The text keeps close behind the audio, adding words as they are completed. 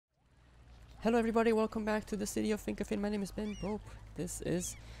Hello everybody, welcome back to the city of Vinkeveen. My name is Ben Pope. This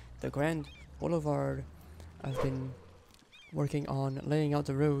is the Grand Boulevard. I've been working on laying out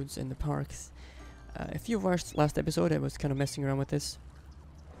the roads and the parks. If you watched last episode, I was kind of messing around with this.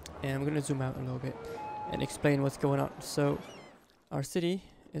 And I'm going to zoom out a little bit and explain what's going on. So, our city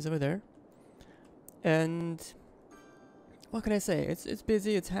is over there. And what can I say? It's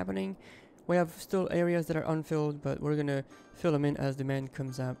busy, it's happening. We have still areas that are unfilled, but we're going to fill them in as demand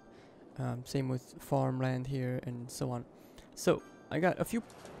comes up. Same with farmland here and so on. So I got a few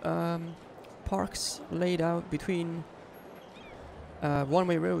parks laid out between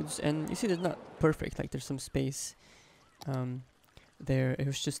one-way roads, and you see they're not perfect, like there's some space there. It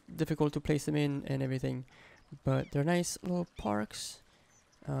was just difficult to place them in and everything, but they're nice little parks.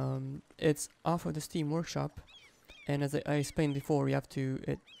 It's off of the Steam Workshop, and as I explained before, you have to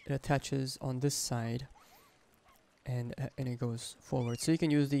it attaches on this side. And it goes forward, so you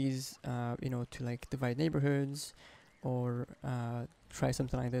can use these to like divide neighborhoods or try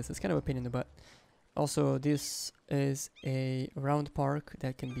something like this. It's kind of a pain in the butt. Also, this is a round park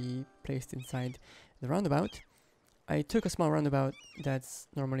that can be placed inside the roundabout. I took a small roundabout that's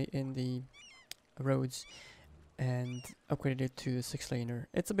normally in the roads and upgraded it to a 6-laner.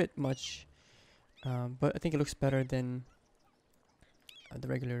 It's a bit much, but I think it looks better than the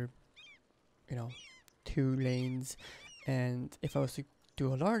regular 2 lanes. And if I was to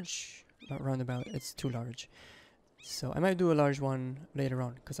do a large roundabout, it's too large, so I might do a large one later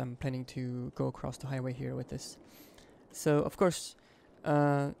on, because I'm planning to go across the highway here with this. So of course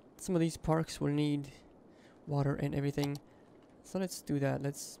some of these parks will need water and everything, so let's do that.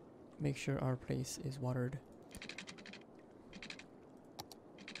 Let's make sure our place is watered.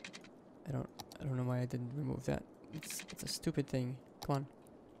 I don't know why I didn't remove that. It's a stupid thing. Come on.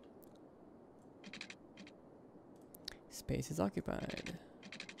 Space is occupied.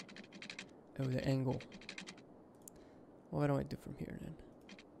 Oh, the angle. What do I do from here then?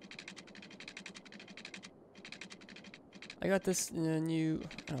 I got this new,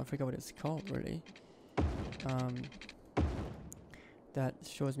 I forgot what it's called really. That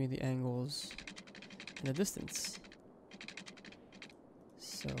shows me the angles in the distance.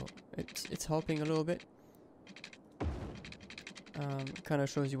 So it's helping a little bit. Kind of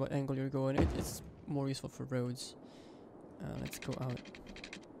shows you what angle you're going. It's more useful for roads. Let's go out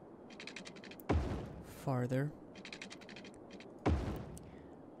farther.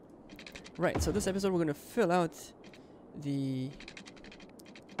 Right, so this episode we're going to fill out the...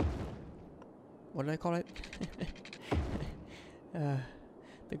 what did I call it?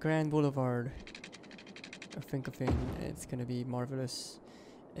 The Grand Boulevard of Vinkeveen. It's going to be marvelous.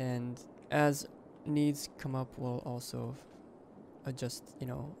 And as needs come up, we'll also adjust,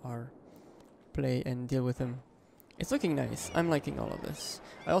 our play and deal with them. It's looking nice. I'm liking all of this.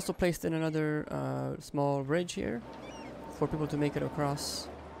 I also placed in another small bridge here for people to make it across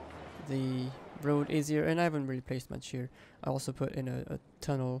the road easier, and I haven't really placed much here. I also put in a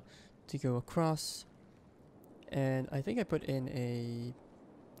tunnel to go across, and I think I put in a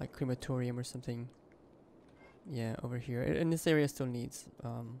like crematorium or something, yeah, over here. And this area still needs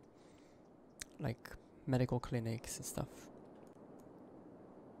like medical clinics and stuff,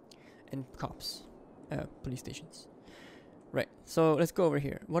 and cops, police stations. Right, so let's go over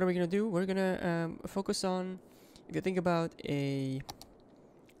here. What are we gonna do? We're gonna focus on, if you think about a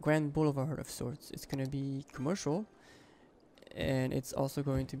Grand Boulevard of sorts, it's gonna be commercial, and it's also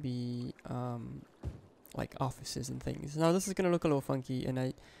going to be like offices and things. Now this is gonna look a little funky,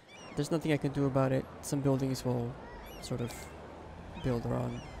 and there's nothing I can do about it. Some buildings will sort of build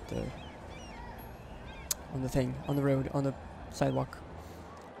around on the road, on the sidewalk.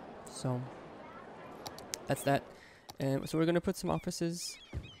 So that's that. And so we're gonna put some offices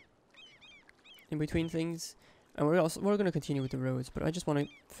in between things, and we're gonna continue with the roads, but I just want to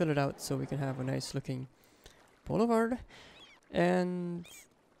fill it out so we can have a nice looking boulevard. And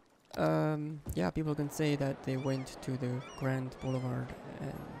yeah, people can say that they went to the Grand Boulevard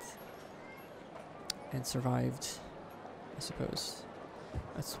and survived, I suppose.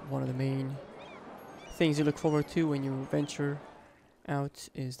 That's one of the main things you look forward to when you venture out,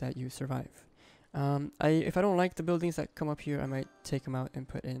 is that you survive. If I don't like the buildings that come up here, I might take them out and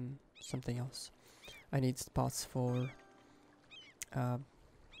put in something else. I need spots for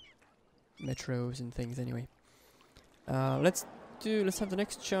metros and things anyway. Let's have the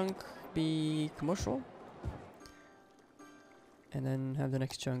next chunk be commercial, and then have the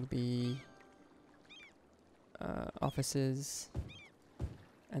next chunk be offices,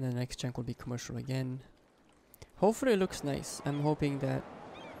 and then the next chunk will be commercial again. Hopefully it looks nice. I'm hoping that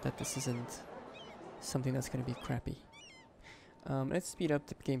this isn't something that's going to be crappy. Let's speed up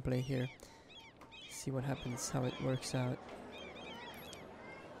the gameplay here. see what happens, how it works out.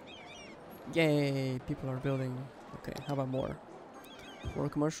 Yay, people are building. Okay, how about more? More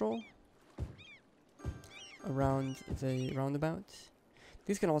commercial? Around the roundabout?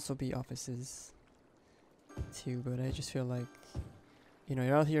 These can also be offices too, but I just feel like, you know,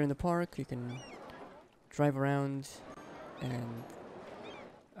 you're out here in the park, you can drive around and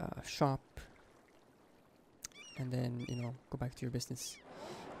shop, and then, you know, go back to your business.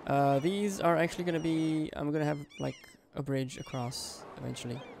 These are actually gonna be, I'm gonna have like a bridge across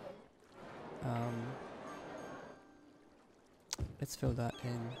eventually. Let's fill that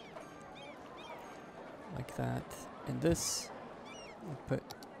in like that, and this, we'll put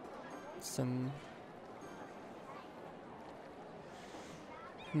some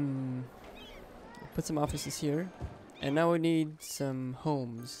put some offices here, and now we need some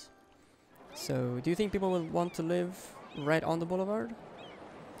homes. So do you think people will want to live right on the boulevard,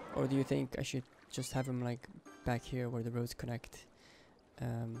 or do you think I should just have them like back here where the roads connect?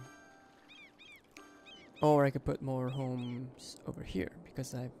 Or I could put more homes over here,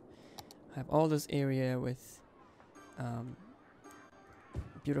 because I have all this area with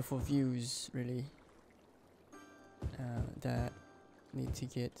beautiful views, really, that need to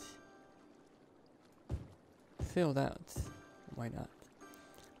get filled out. Why not?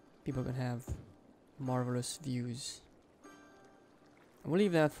 People can have marvelous views. And we'll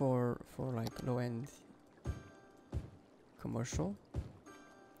leave that for like low-end commercial.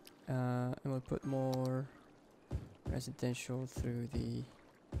 And we'll put more residential through the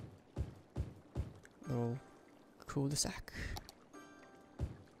little cul-de-sac.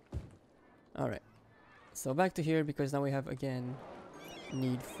 Alright, so back to here, because now we have again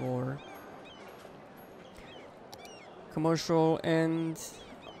need for commercial and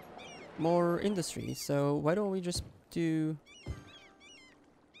more industry. So why don't we just do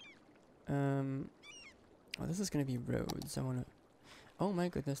oh, this is gonna be roads. I wanna, oh my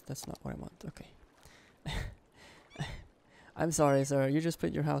goodness, that's not what I want. Okay. I'm sorry, sir. You just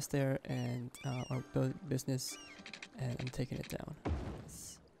put your house there and or build business, and I'm taking it down.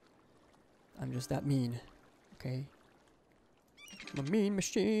 I'm just that mean. Okay. I'm a mean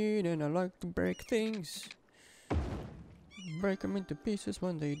machine, and I like to break things. Break them into pieces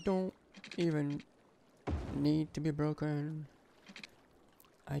when they don't even need to be broken.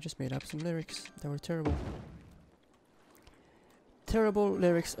 I just made up some lyrics that were terrible. Terrible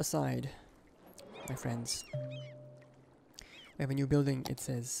lyrics aside, my friends. We have a new building, it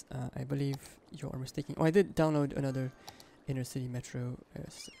says. I believe you are mistaken. Oh, I did download another inner city metro.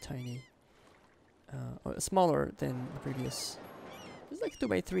 It's tiny. Smaller than the previous. It's like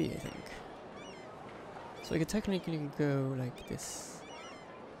 2x3, I think. So I could technically go like this.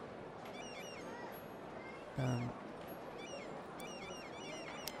 Oh,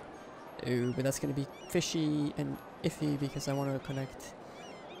 but that's gonna be fishy and iffy, because I want to connect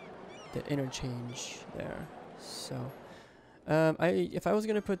the interchange there. So, if I was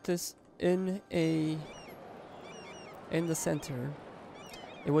gonna put this in the center,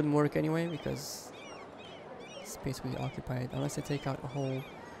 it wouldn't work anyway, because space will be occupied unless I take out a whole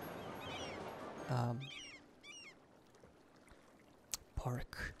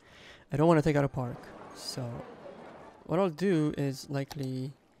park. I don't want to take out a park, so what I'll do is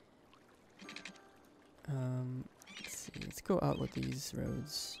likely let's see, let's go out with these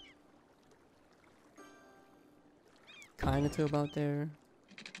roads kind of to about there.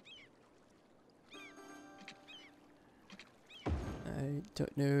 I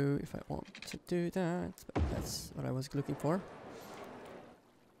don't know if I want to do that, but that's what I was looking for.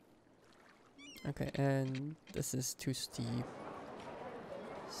 Okay, and this is too steep,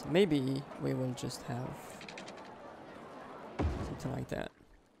 so maybe we will just have something like that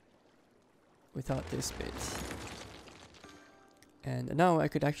without this bit. And now I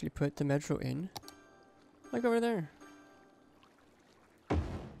could actually put the metro in, like over there.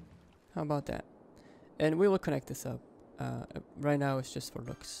 How about that? And we will connect this up. Right now it's just for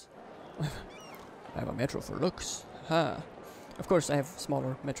looks. I have a metro for looks. Ha! Of course I have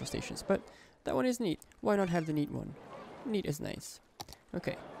smaller metro stations, but that one is neat. Why not have the neat one? Neat is nice.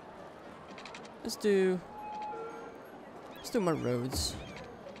 Okay. Let's do more roads.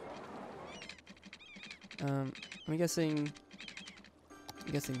 I'm guessing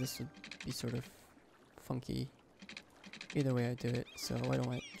this would be sort of funky either way I do it, so why don't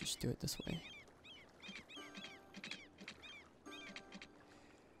I just do it this way?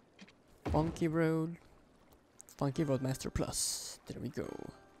 Funky Road Master Plus. There we go.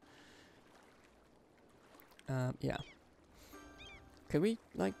 Yeah. Can we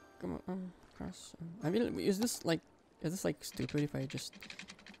like cross? I mean, is this like stupid if I just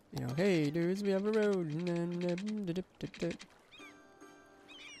You know, hey dudes, we have a road.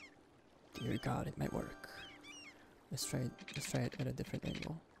 Dear God, it might work. Let's try it. Let's try it at a different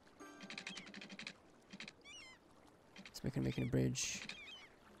angle. So we can make it a bridge.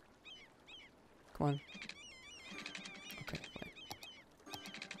 Come on. Okay, fine.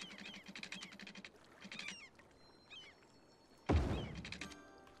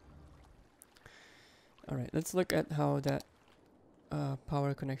 Alright, let's look at how that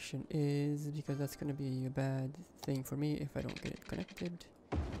power connection is, because that's gonna be a bad thing for me if I don't get it connected.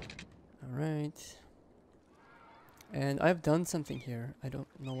 Alright. And I've done something here. I don't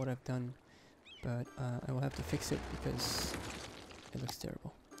know what I've done, but I will have to fix it because it looks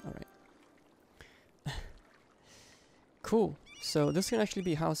terrible. Alright. Cool. So this can actually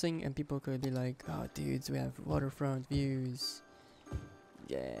be housing, and people could be like, oh dudes, we have waterfront views.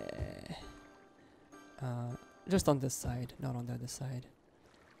 Yeah. Just on this side, not on the other side.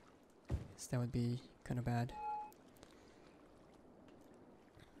 So that would be kind of bad.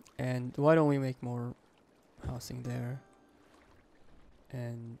 And why don't we make more housing there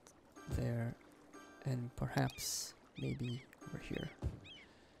and there, and perhaps maybe over here.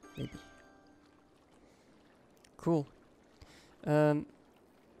 Maybe. Cool. So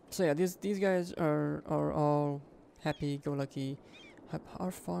yeah, these guys are all happy-go-lucky.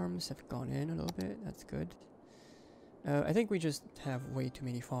 Our farms have gone in a little bit. That's good. I think we just have way too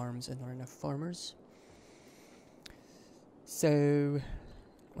many farms and not enough farmers. So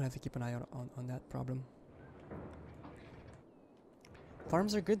we'll have to keep an eye on that problem.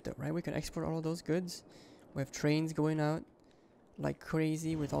 Farms are good though, right? We can export all of those goods. We have trains going out like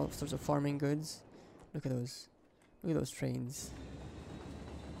crazy with all sorts of farming goods. Look at those. Look at those trains.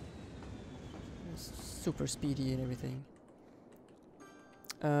 They're super speedy and everything.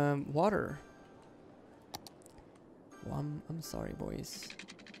 Water. Well, I'm sorry, boys.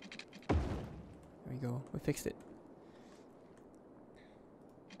 There we go. We fixed it.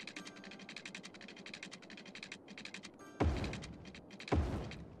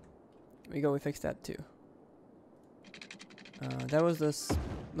 There we go. We fixed that too. That was the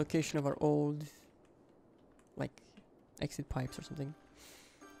location of our old, like, exit pipes or something.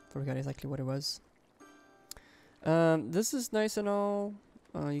 Forgot exactly what it was. This is nice and all.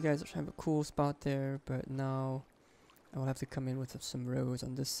 You guys have a cool spot there, but now I will have to come in with some roads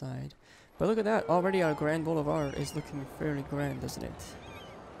on this side. But look at that, already our Grand Boulevard is looking fairly grand, doesn't it?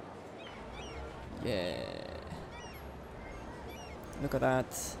 Yeah. Look at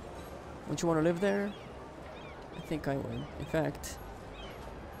that. Don't you want to live there? I think I would. In fact,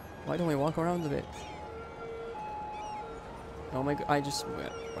 why don't we walk around a bit? Oh my god, I just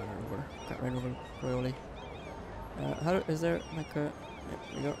got ran over royally. Is there like a... There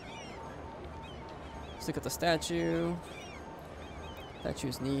we go. Let's look at the statue.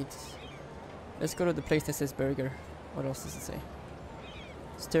 Statue's neat. Let's go to the place that says burger. What else does it say?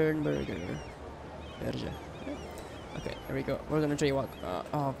 Sternburger. Berge. Okay, there we go. We're gonna jaywalk.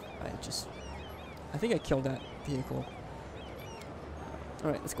 I think I killed that vehicle.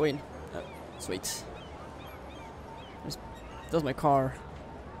 Alright, let's go in. Sweet. That's my car.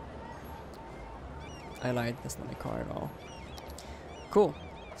 I lied, that's not my car at all. Cool.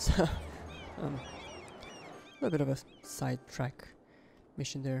 So, a little bit of a sidetrack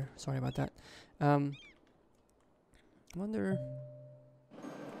mission there. Sorry about that. I wonder...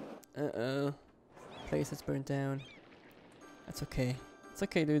 Place that's burnt down. That's okay. It's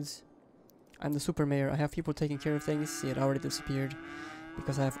okay, dudes. I'm the super mayor. I have people taking care of things. See, it already disappeared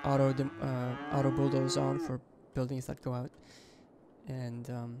because I have auto bulldoze on for buildings that go out, and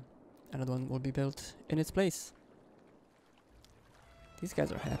another one will be built in its place. These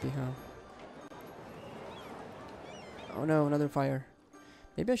guys are happy, huh? Oh no, another fire.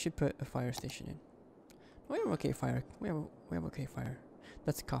 Maybe I should put a fire station in. We have okay fire. We have okay fire.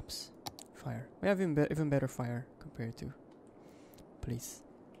 That's cops fire. We have even better fire compared to police.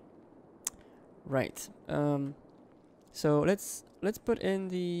 Right. So let's put in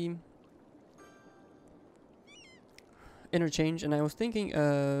the interchange, and I was thinking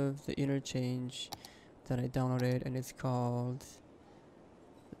of the interchange that I downloaded, and it's called...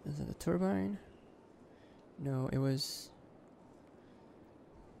 Is it a turbine? No, it was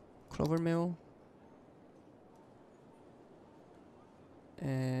Clover Mill.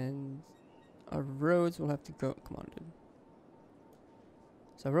 And our roads will have to go... Come on, dude.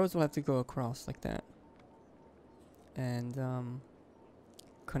 So our roads will have to go across like that. And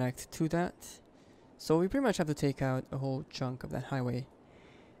connect to that. So we pretty much have to take out a whole chunk of that highway.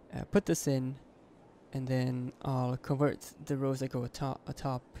 Put this in. And then I'll convert the roads that go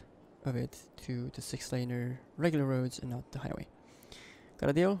atop of it to the 6-laner regular roads and not the highway. Got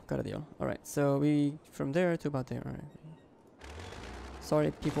a deal? Got a deal. Alright, so we from there to about there. Alright.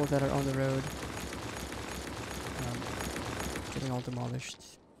 Sorry, people that are on the road. Getting all demolished,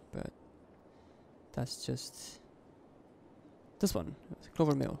 but that's just this one.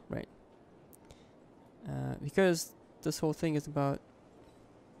 Clover Mill, right? Because this whole thing is about.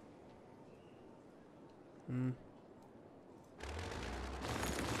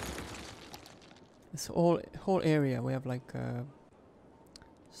 This whole area we have like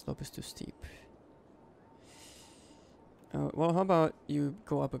slope is too steep. Well, how about you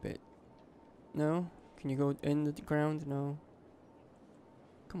go up a bit? No? Can you go in the ground? No.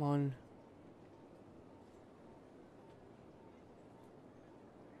 Come on.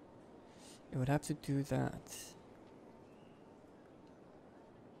 It would have to do that.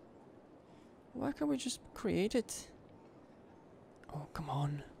 Why can't we just create it? Oh, come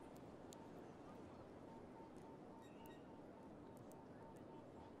on.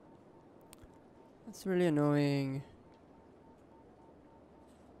 That's really annoying.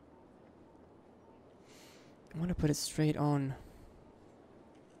 I want to put it straight on.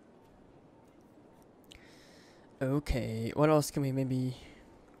 Okay, what else can we maybe...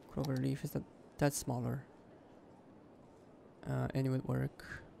 Clover leaf, is that's smaller. Any would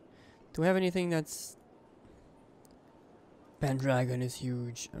work. Do we have anything that's... Pendragon is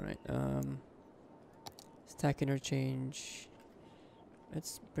huge. Alright, stack interchange.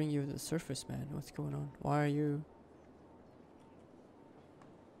 Let's bring you to the surface, man. What's going on? Why are you...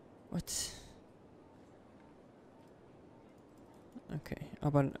 What? Okay, how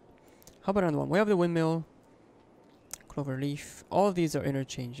about another one? We have the windmill, clover leaf. All of these are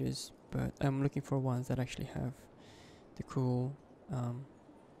interchanges, but I'm looking for ones that actually have the cool,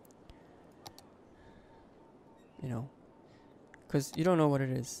 you know, because you don't know what it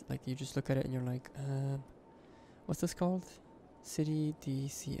is. Like, you just look at it and you're like, what's this called? City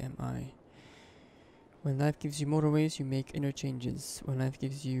DCMI. When life gives you motorways, you make interchanges. When life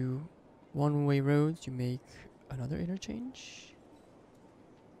gives you one-way roads, you make another interchange.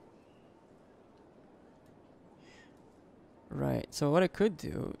 Right, so what I could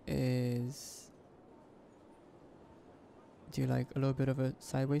do is do like a little bit of a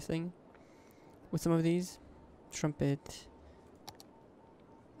sideways thing with some of these. Trumpet.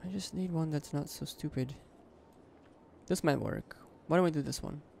 I just need one that's not so stupid. This might work. Why don't we do this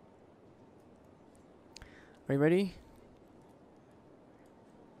one? Are you ready?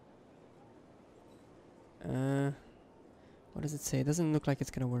 What does it say? It doesn't look like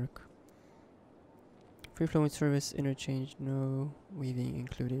it's gonna work. Free flowing service interchange, no weaving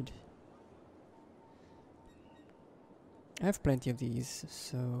included. I have plenty of these,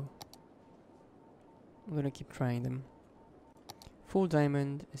 so I'm gonna keep trying them. Full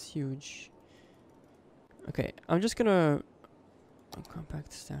diamond is huge. Okay, I'm just gonna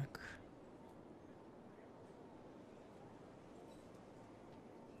compact stack.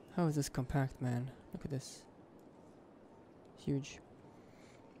 How is this compact, man? Look at this. Huge.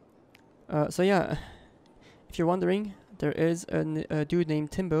 So yeah. If you're wondering, there is a dude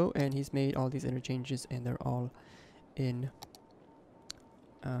named Timbo, and he's made all these interchanges, and they're all in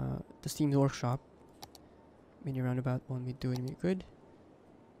the Steam's workshop. Mini roundabout won't be doing me good.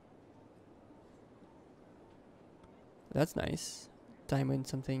 That's nice. Diamond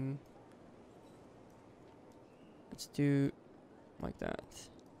something. Let's do like that.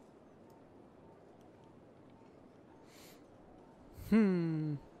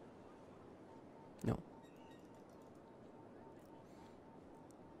 No.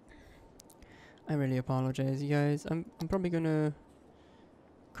 I really apologize, you guys. I'm probably gonna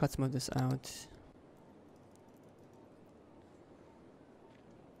cut some of this out.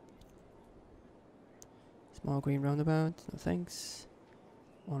 Small green roundabout, no thanks.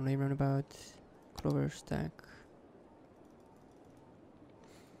 One lane roundabout, clover stack.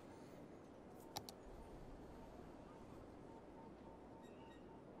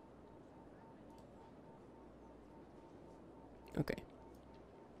 Okay.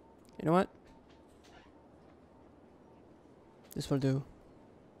 You know what? This will do.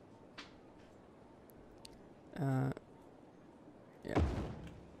 Yeah.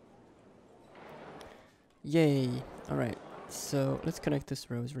 Yay! Alright, so let's connect this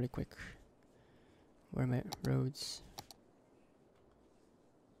roads really quick. Where are my roads?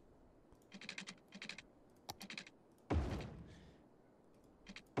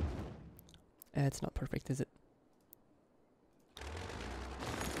 It's not perfect, is it?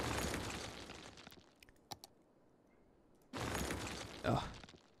 Oh.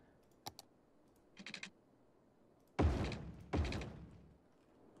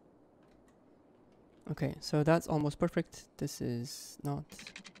 Okay, so that's almost perfect. This is not.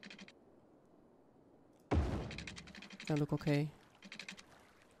 Does that look okay?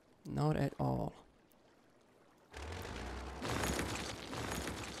 Not at all.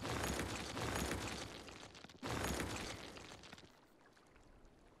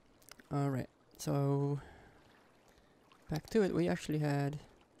 Alright, so back to it. We actually had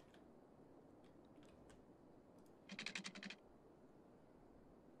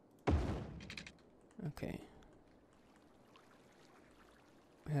okay.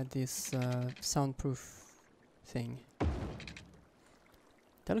 We had this soundproof thing.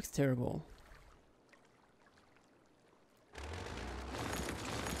 That looks terrible.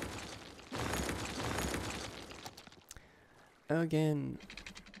 Again.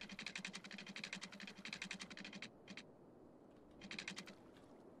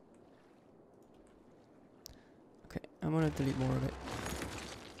 Okay, I'm gonna delete more of it.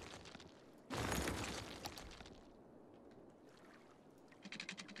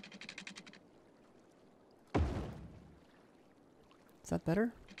 Is that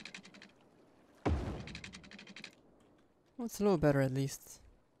better? Well, it's a little better at least.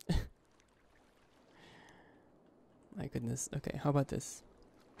 My goodness. Okay, how about this?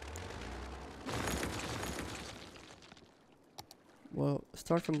 We'll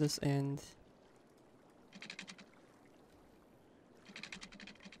start from this end.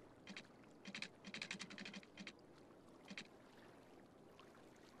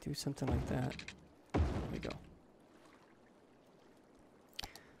 Do something like that. There we go.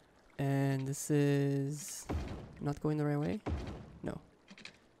 And this is not going the right way? No.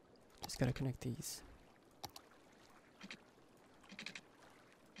 Just gotta connect these.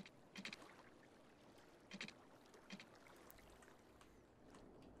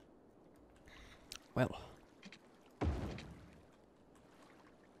 Well.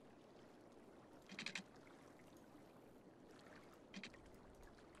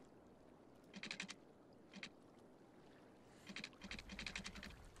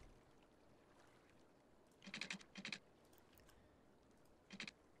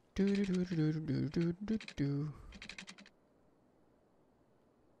 Do do do do do do do do.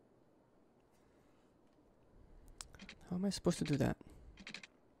 How am I supposed to do that?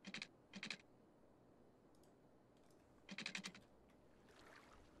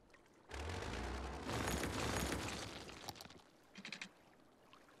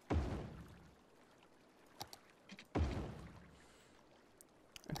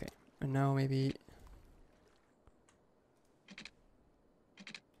 Okay, and now maybe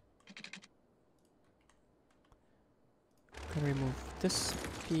can remove this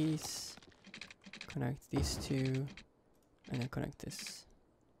piece, connect these two, and then connect this.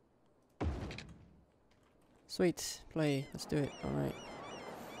 Sweet, play, let's do it. Alright.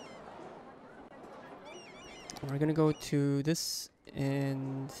 We're gonna go to this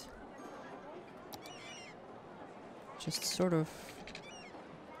and just sort of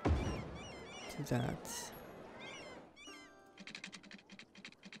do that.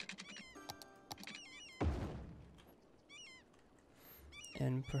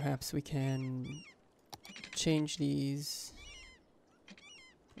 And perhaps we can change these.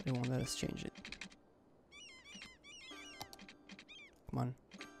 They won't let us change it. Come on.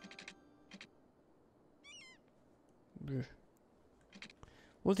 Blech.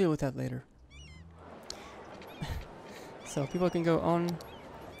 We'll deal with that later. So people can go on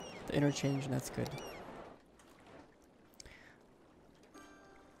the interchange, and that's good.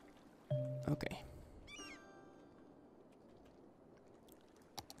 Okay.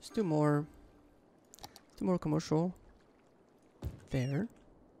 Let's do more commercial. There.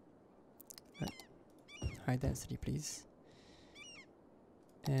 High density, please.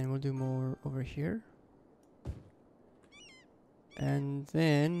 And we'll do more over here. And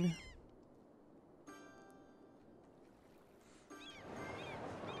then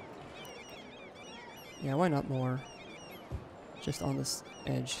yeah, why not more? Just on this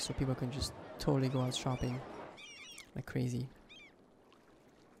edge so people can just totally go out shopping like crazy.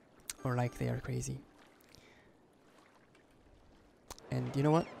 Or like they are crazy. And you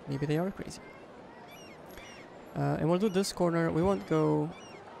know what? Maybe they are crazy. And we'll do this corner. We won't go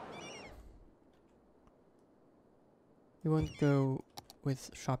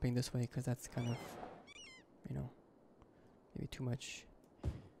with shopping this way because that's kind of, you know, maybe too much.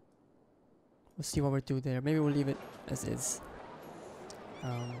 We'll see what we'll do there. Maybe we'll leave it as is.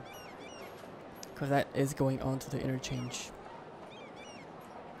 Because that is going on to the interchange.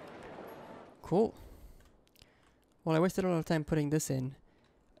 Cool. Well, I wasted a lot of time putting this in,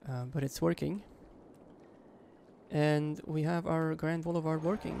 but it's working. And we have our Grand Boulevard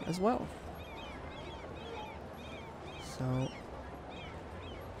working as well. So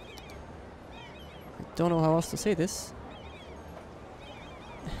I don't know how else to say this,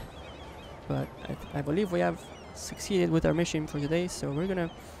 but I believe we have succeeded with our mission for today, so we're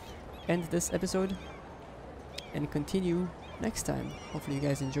gonna end this episode and continue next time. Hopefully you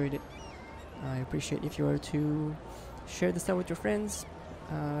guys enjoyed it. I appreciate if you were to share this out with your friends.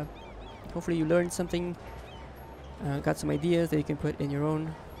 Hopefully you learned something, got some ideas that you can put in your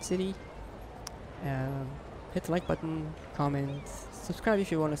own city. Hit the like button, comment, subscribe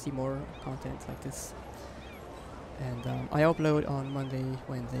if you want to see more content like this. And I upload on Monday,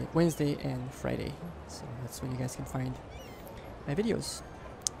 Wednesday and Friday, so that's when you guys can find my videos.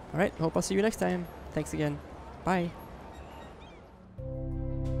 Alright, hope I'll see you next time. Thanks again. Bye.